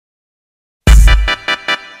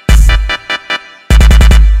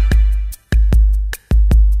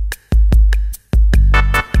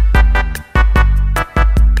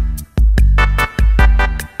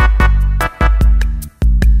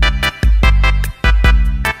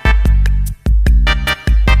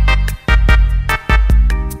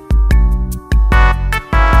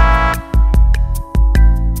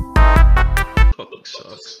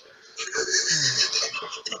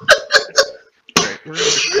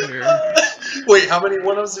here. Wait, how many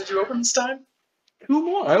one-ofs did you open this time? 2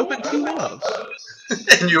 more. I opened 2 one-ofs.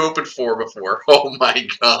 And you opened 4 before. Oh my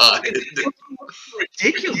god.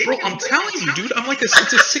 Ridiculous, bro. I'm telling you, dude.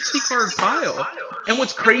 It's a 60 card pile. And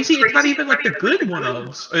what's crazy, it's not even like the good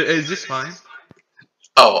one-ofs. Is this fine?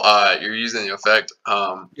 Oh, you're using the effect.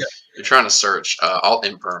 Yeah. You're trying to search. I'll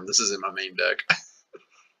imperm. This is in my main deck.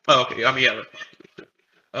 Oh, okay. I mean, yeah.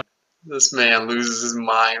 This man loses his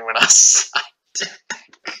mind when I side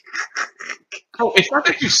Oh, it's not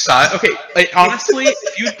that you side. Okay, like, honestly,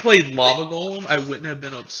 if you'd played Lava Golem, I wouldn't have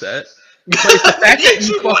been upset. But it's the fact that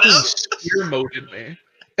you fucking spear moded me.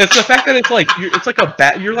 It's the fact that it's like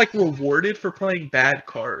you're like rewarded for playing bad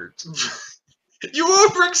cards. You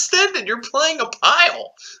overextended. You're playing a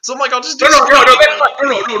pile. So I'm like, I'll just do.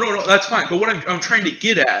 No, that's fine. But what I'm trying to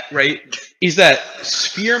get at, right, is that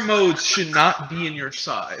spear modes should not be in your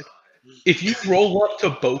side. If you roll up to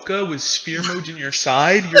Boca with spear modes in your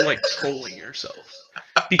side, you're like trolling yourself.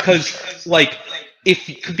 Because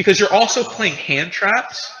you're also playing hand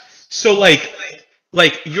traps. So like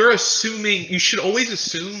you should always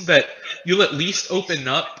assume that you'll at least open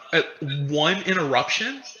up at 1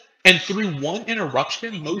 interruption, and through 1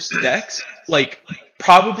 interruption, most decks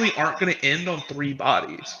probably aren't going to end on 3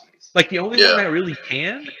 bodies. Like the only one that really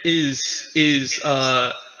can is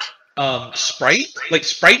Sprite. Like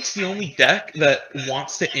Sprite's the only deck that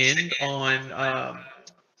wants to end on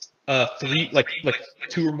 3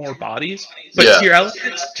 2 or more bodies. But Tier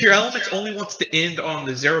Elements only wants to end on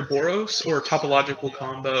the Zeraboros or Topological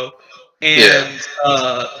Combo. And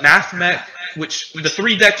Mathmech, which the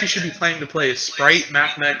 3 decks you should be planning to play is Sprite,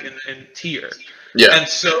 Mathmech, and Tier. Yeah. And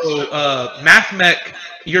so Mathmech,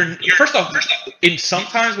 first off, in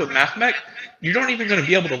sometimes with Mathmech, you're not even going to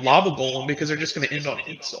be able to Lava Golem because they're just going to end on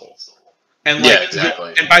Insult. And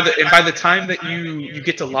exactly. And by the time that you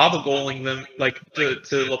get to Lava Goleming them, to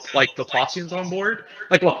Laplacian's on board,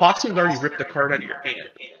 Laplacian's already ripped the card out of your hand.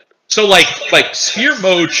 So Sphere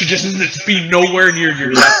mode should just be nowhere near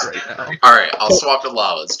your deck right now. All right, I'll swap to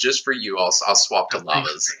Lavas just for you. I'll swap to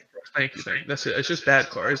Lavas. Thank you. That's it. It's just bad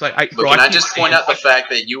cards. But can I just point out the fact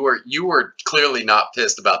that you were clearly not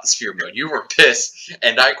pissed about the Sphere mode. You were pissed,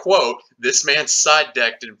 and I quote, "This man side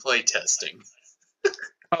decked in playtesting."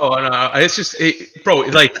 Oh no! It's just, it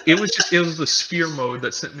was the Sphere mode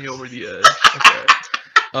that sent me over the edge. Okay.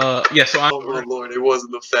 Yeah. So oh my lord! It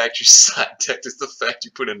wasn't the fact you side decked; it's the fact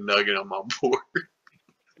you put a nugget on my board.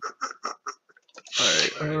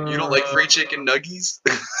 Alright. You don't like free chicken nuggies?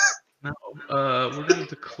 No. We're gonna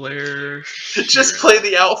declare. Just play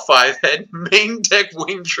the out 5 head main deck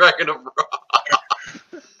Wing Dragon of Ra.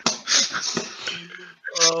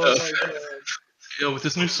 Oh my god. Yeah, with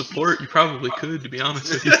this new support, you probably could, to be honest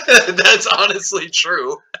with you. That's honestly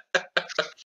true.